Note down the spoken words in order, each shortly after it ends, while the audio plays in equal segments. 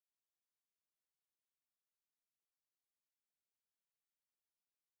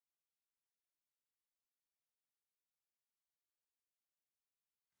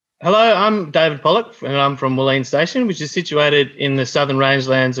Hello, I'm David Pollock and I'm from Wooleen Station, which is situated in the southern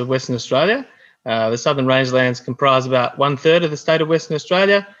rangelands of Western Australia. The southern rangelands comprise about 1/3 of the state of Western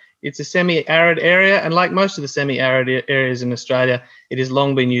Australia. It's a semi-arid area, and like most of the semi-arid areas in Australia, it has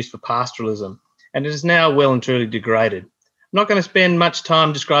long been used for pastoralism, and it is now well and truly degraded. I'm not going to spend much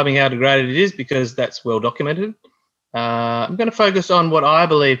time describing how degraded it is because that's well documented. I'm going to focus on what I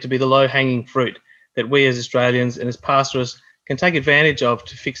believe to be the low-hanging fruit that we as Australians and as pastoralists can take advantage of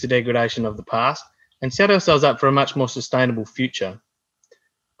to fix the degradation of the past and set ourselves up for a much more sustainable future.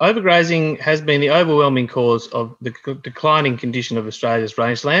 Overgrazing has been the overwhelming cause of the declining condition of Australia's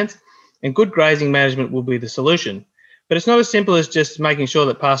rangelands, and good grazing management will be the solution. But it's not as simple as just making sure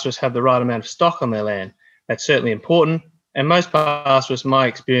that pastoralists have the right amount of stock on their land. That's certainly important, and most pastoralists, in my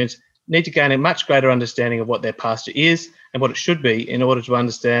experience, need to gain a much greater understanding of what their pasture is and what it should be in order to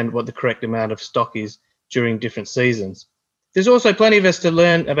understand what the correct amount of stock is during different seasons. There's also plenty of us to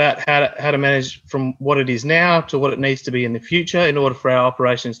learn about how to manage from what it is now to what it needs to be in the future in order for our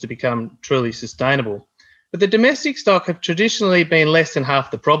operations to become truly sustainable. But the domestic stock have traditionally been less than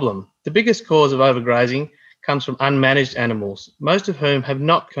half the problem. The biggest cause of overgrazing comes from unmanaged animals, most of whom have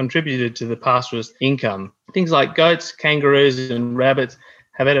not contributed to the pastoralist income. Things like goats, kangaroos and rabbits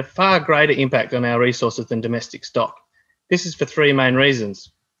have had a far greater impact on our resources than domestic stock. This is for three main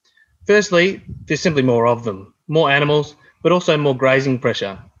reasons. Firstly, there's simply more of them, more animals, but also more grazing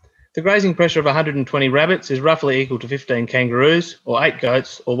pressure. The grazing pressure of 120 rabbits is roughly equal to 15 kangaroos, or 8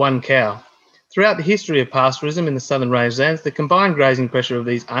 goats, or 1 cow. Throughout the history of pastoralism in the southern rangelands, the combined grazing pressure of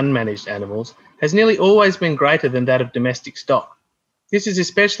these unmanaged animals has nearly always been greater than that of domestic stock. This is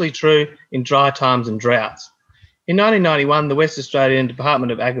especially true in dry times and droughts. In 1991, the West Australian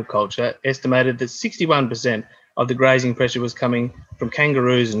Department of Agriculture estimated that 61% of the grazing pressure was coming from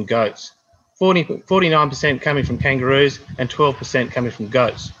kangaroos and goats. 49% coming from kangaroos and 12% coming from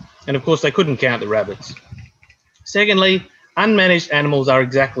goats. And of course, they couldn't count the rabbits. Secondly, unmanaged animals are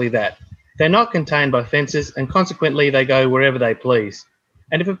exactly that. They're not contained by fences and consequently they go wherever they please.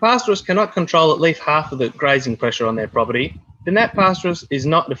 And if a pastoralist cannot control at least half of the grazing pressure on their property, then that pastoralist is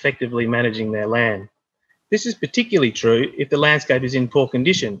not effectively managing their land. This is particularly true if the landscape is in poor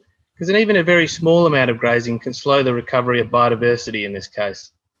condition, because even a very small amount of grazing can slow the recovery of biodiversity in this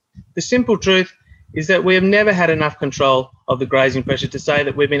case. The simple truth is that we have never had enough control of the grazing pressure to say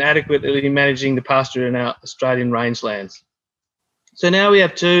that we've been adequately managing the pasture in our Australian rangelands. So now we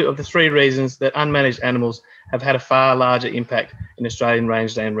have two of the three reasons that unmanaged animals have had a far larger impact in Australian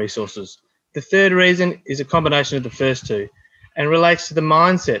rangeland resources. The third reason is a combination of the first two and relates to the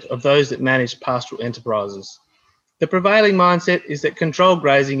mindset of those that manage pastoral enterprises. The prevailing mindset is that controlled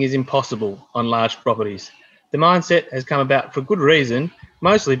grazing is impossible on large properties. The mindset has come about for good reason,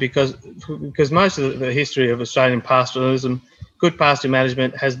 mostly because most of the history of Australian pastoralism, good pasture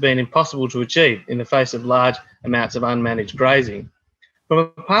management has been impossible to achieve in the face of large amounts of unmanaged grazing. From a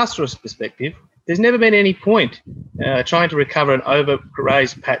pastoralist perspective, there's never been any point trying to recover an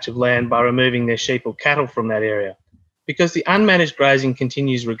over-grazed patch of land by removing their sheep or cattle from that area, because the unmanaged grazing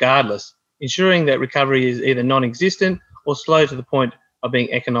continues regardless, ensuring that recovery is either non-existent or slow to the point of being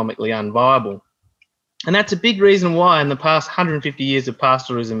economically unviable. And that's a big reason why in the past 150 years of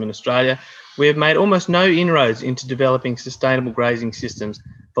pastoralism in Australia, we have made almost no inroads into developing sustainable grazing systems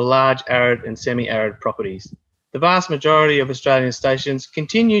for large arid and semi-arid properties. The vast majority of Australian stations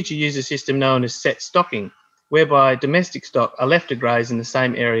continue to use a system known as set stocking, whereby domestic stock are left to graze in the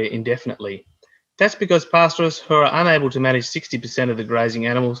same area indefinitely. That's because pastoralists who are unable to manage 60% of the grazing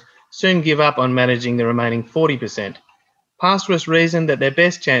animals soon give up on managing the remaining 40%. Pastoralists reason that their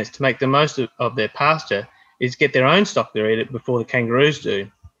best chance to make the most of their pasture is get their own stock to eat it before the kangaroos do.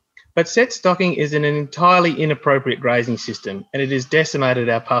 But set stocking is an entirely inappropriate grazing system, and it has decimated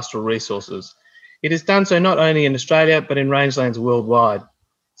our pastoral resources. It has done so not only in Australia, but in rangelands worldwide.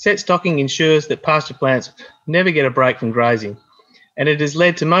 Set stocking ensures that pasture plants never get a break from grazing, and it has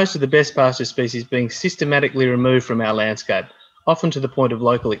led to most of the best pasture species being systematically removed from our landscape, often to the point of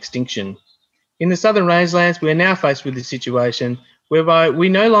local extinction. In the southern rangelands, we are now faced with a situation whereby we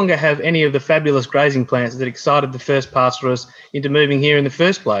no longer have any of the fabulous grazing plants that excited the first pastoralists into moving here in the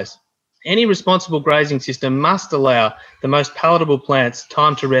first place. Any responsible grazing system must allow the most palatable plants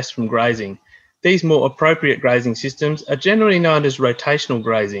time to rest from grazing. These more appropriate grazing systems are generally known as rotational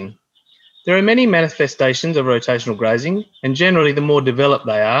grazing. There are many manifestations of rotational grazing, and generally the more developed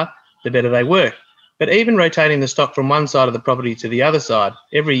they are, the better they work. But even rotating the stock from one side of the property to the other side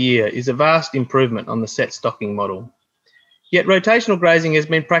every year is a vast improvement on the set stocking model. Yet rotational grazing has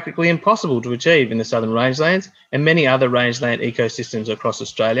been practically impossible to achieve in the southern rangelands and many other rangeland ecosystems across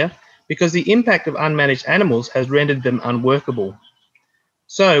Australia because the impact of unmanaged animals has rendered them unworkable.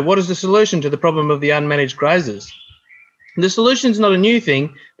 So what is the solution to the problem of the unmanaged grazers? The solution is not a new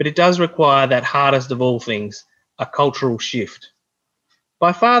thing, but it does require that hardest of all things, a cultural shift.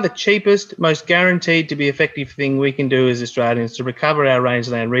 By far the cheapest, most guaranteed to be effective thing we can do as Australians to recover our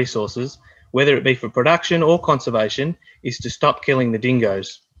rangeland resources, whether it be for production or conservation, is to stop killing the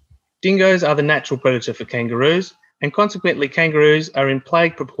dingoes. Dingoes are the natural predator for kangaroos, and consequently kangaroos are in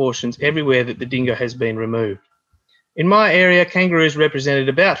plague proportions everywhere that the dingo has been removed. In my area, kangaroos represented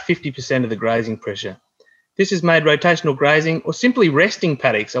about 50% of the grazing pressure. This has made rotational grazing or simply resting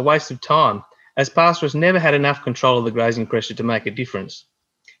paddocks a waste of time, as pastoralists never had enough control of the grazing pressure to make a difference.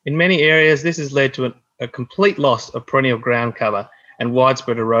 In many areas, this has led to a complete loss of perennial ground cover and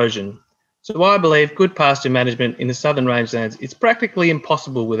widespread erosion. So I believe good pasture management in the southern rangelands is practically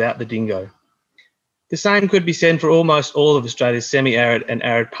impossible without the dingo. The same could be said for almost all of Australia's semi-arid and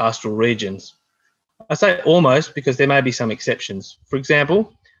arid pastoral regions. I say almost because there may be some exceptions. For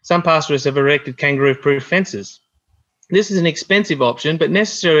example, some pastoralists have erected kangaroo-proof fences. This is an expensive option, but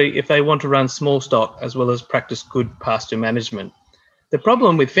necessary if they want to run small stock as well as practice good pasture management. The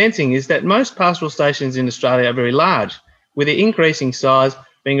problem with fencing is that most pastoral stations in Australia are very large, with their increasing size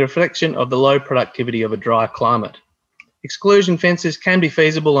being a reflection of the low productivity of a dry climate. Exclusion fences can be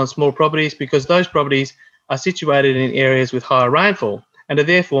feasible on small properties because those properties are situated in areas with higher rainfall and are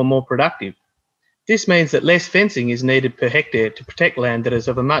therefore more productive. This means that less fencing is needed per hectare to protect land that is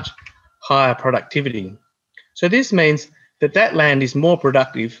of a much higher productivity. So this means that that land is more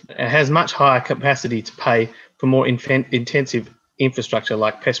productive and has much higher capacity to pay for more intensive infrastructure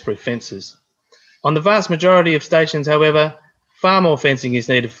like pest-proof fences. On the vast majority of stations, however, far more fencing is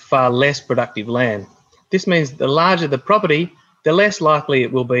needed for far less productive land. This means that the larger the property, the less likely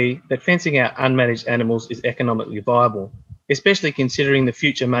it will be that fencing out unmanaged animals is economically viable, especially considering the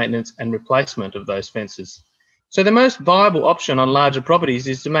future maintenance and replacement of those fences. So the most viable option on larger properties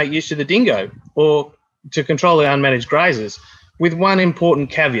is to make use of the dingo or to control the unmanaged grazers, with one important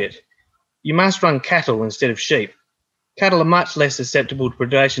caveat. You must run cattle instead of sheep. Cattle are much less susceptible to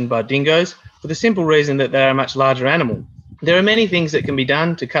predation by dingoes for the simple reason that they are a much larger animal. There are many things that can be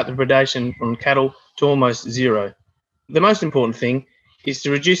done to cut the predation from cattle to almost zero. The most important thing is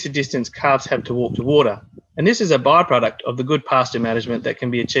to reduce the distance calves have to walk to water, and this is a byproduct of the good pasture management that can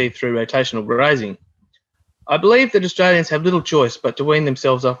be achieved through rotational grazing. I believe that Australians have little choice but to wean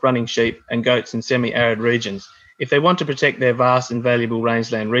themselves off running sheep and goats in semi-arid regions if they want to protect their vast and valuable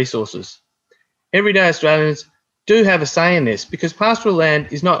rangeland resources. Everyday Australians do have a say in this because pastoral land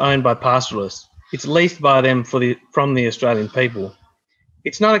is not owned by pastoralists. It's leased by them from the Australian people.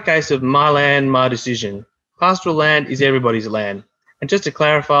 It's not a case of my land, my decision. Pastoral land is everybody's land. And just to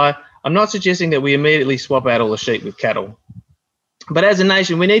clarify, I'm not suggesting that we immediately swap out all the sheep with cattle. But as a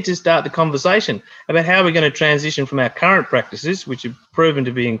nation, we need to start the conversation about how we're going to transition from our current practices, which have proven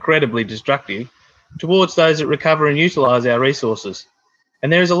to be incredibly destructive, towards those that recover and utilise our resources.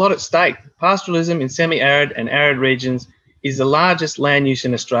 And there is a lot at stake. Pastoralism in semi-arid and arid regions is the largest land use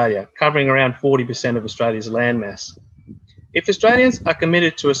in Australia, covering around 40% of Australia's landmass. If Australians are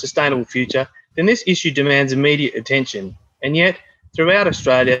committed to a sustainable future, then this issue demands immediate attention. And yet, throughout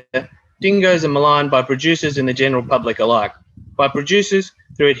Australia, dingoes are maligned by producers and the general public alike. By producers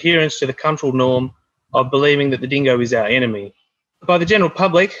through adherence to the cultural norm of believing that the dingo is our enemy. By the general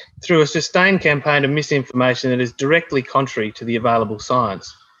public through a sustained campaign of misinformation that is directly contrary to the available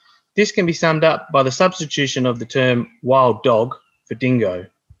science. This can be summed up by the substitution of the term wild dog for dingo.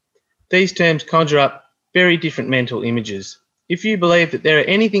 These terms conjure up very different mental images. If you believe that there are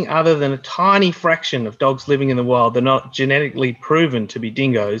anything other than a tiny fraction of dogs living in the wild that are not genetically proven to be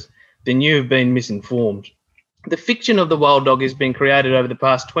dingoes, then you have been misinformed. The fiction of the wild dog has been created over the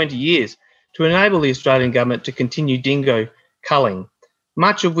past 20 years to enable the Australian government to continue dingo culling,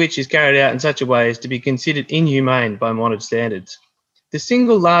 much of which is carried out in such a way as to be considered inhumane by modern standards. The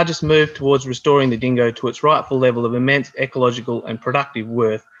single largest move towards restoring the dingo to its rightful level of immense ecological and productive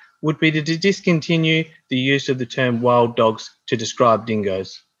worth would be to discontinue the use of the term wild dogs to describe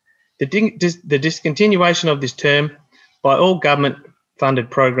dingoes. The discontinuation of this term by all government-funded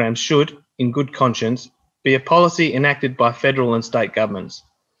programs should, in good conscience, be a policy enacted by federal and state governments.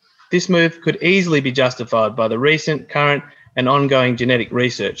 This move could easily be justified by the recent, current and ongoing genetic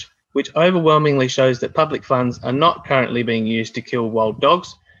research, which overwhelmingly shows that public funds are not currently being used to kill wild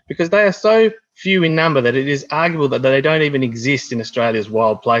dogs because they are so few in number that it is arguable that they don't even exist in Australia's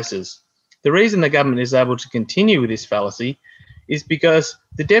wild places. The reason the government is able to continue with this fallacy is because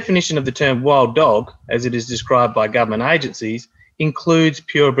the definition of the term wild dog, as it is described by government agencies, includes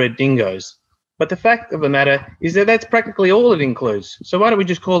purebred dingoes. But the fact of the matter is that that's practically all it includes. So why don't we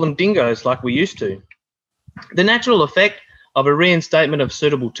just call them dingoes like we used to? The natural effect of a reinstatement of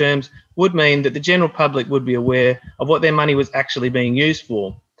suitable terms would mean that the general public would be aware of what their money was actually being used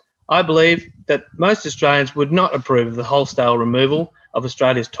for. I believe that most Australians would not approve of the wholesale removal of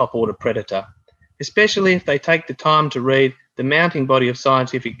Australia's top order predator, especially if they take the time to read the mounting body of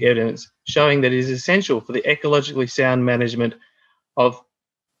scientific evidence showing that it is essential for the ecologically sound management of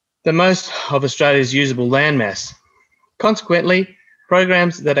the most of Australia's usable landmass. Consequently,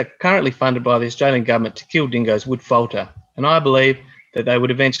 programs that are currently funded by the Australian government to kill dingoes would falter, and I believe that they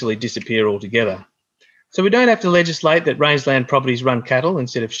would eventually disappear altogether. So we don't have to legislate that rangeland properties run cattle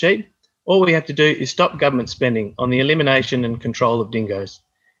instead of sheep. All we have to do is stop government spending on the elimination and control of dingoes.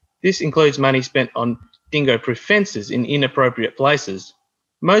 This includes money spent on dingo-proof fences in inappropriate places.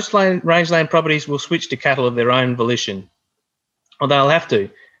 Most rangeland properties will switch to cattle of their own volition, or they'll have to,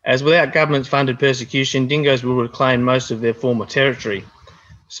 as without government-funded persecution, dingoes will reclaim most of their former territory.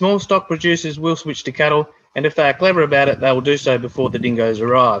 Small stock producers will switch to cattle, and if they are clever about it, they will do so before the dingoes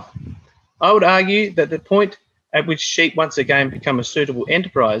arrive. I would argue that the point at which sheep once again become a suitable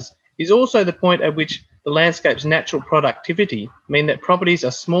enterprise is also the point at which the landscape's natural productivity mean that properties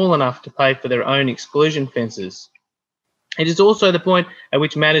are small enough to pay for their own exclusion fences. It is also the point at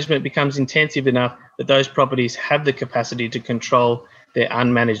which management becomes intensive enough that those properties have the capacity to control their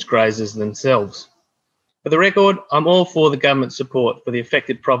unmanaged grazers themselves. For the record, I'm all for the government support for the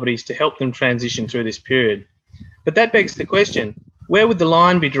affected properties to help them transition through this period. But that begs the question, where would the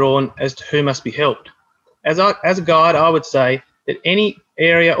line be drawn as to who must be helped? As a guide, I would say that any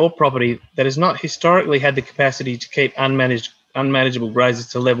area or property that has not historically had the capacity to keep unmanageable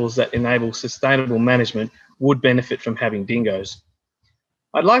grazers to levels that enable sustainable management would benefit from having dingoes.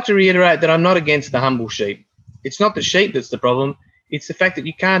 I'd like to reiterate that I'm not against the humble sheep. It's not the sheep that's the problem, it's the fact that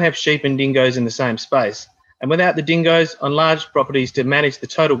you can't have sheep and dingoes in the same space. And without the dingoes on large properties to manage the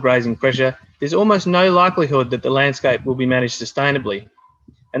total grazing pressure, there's almost no likelihood that the landscape will be managed sustainably.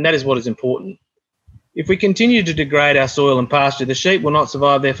 And that is what is important. If we continue to degrade our soil and pasture, the sheep will not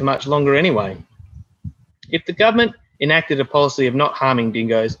survive there for much longer anyway. If the government enacted a policy of not harming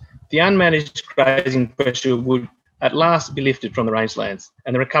dingoes, the unmanaged grazing pressure would at last be lifted from the rangelands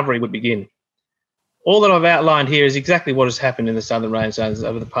and the recovery would begin. All that I've outlined here is exactly what has happened in the southern rangelands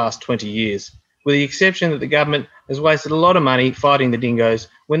over the past 20 years, with the exception that the government has wasted a lot of money fighting the dingoes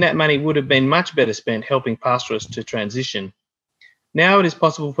when that money would have been much better spent helping pastoralists to transition. Now it is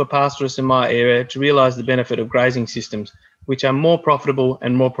possible for pastoralists in my area to realise the benefit of grazing systems which are more profitable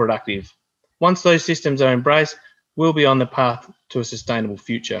and more productive. Once those systems are embraced, we'll be on the path to a sustainable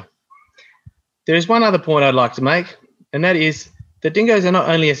future. There is one other point I'd like to make, and that is that dingoes are not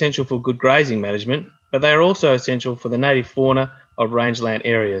only essential for good grazing management, but they are also essential for the native fauna of rangeland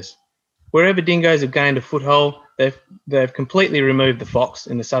areas. Wherever dingoes have gained a foothold, they've completely removed the fox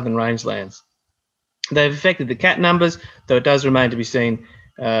in the southern rangelands. They've affected the cat numbers, though it does remain to be seen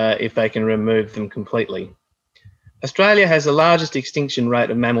if they can remove them completely. Australia has the largest extinction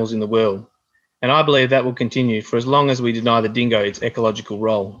rate of mammals in the world, and I believe that will continue for as long as we deny the dingo its ecological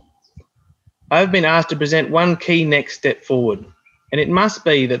role. I have been asked to present one key next step forward, and it must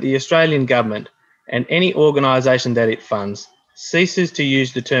be that the Australian government and any organisation that it funds ceases to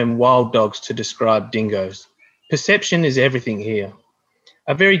use the term wild dogs to describe dingoes. Perception is everything here.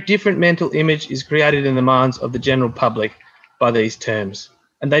 A very different mental image is created in the minds of the general public by these terms,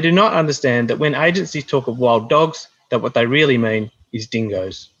 and they do not understand that when agencies talk of wild dogs, that what they really mean is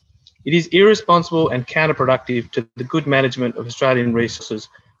dingoes. It is irresponsible and counterproductive to the good management of Australian resources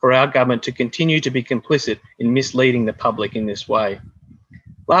for our government to continue to be complicit in misleading the public in this way.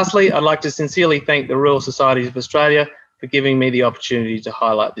 Lastly, I'd like to sincerely thank the Royal Societies of Australia for giving me the opportunity to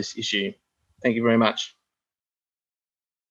highlight this issue. Thank you very much.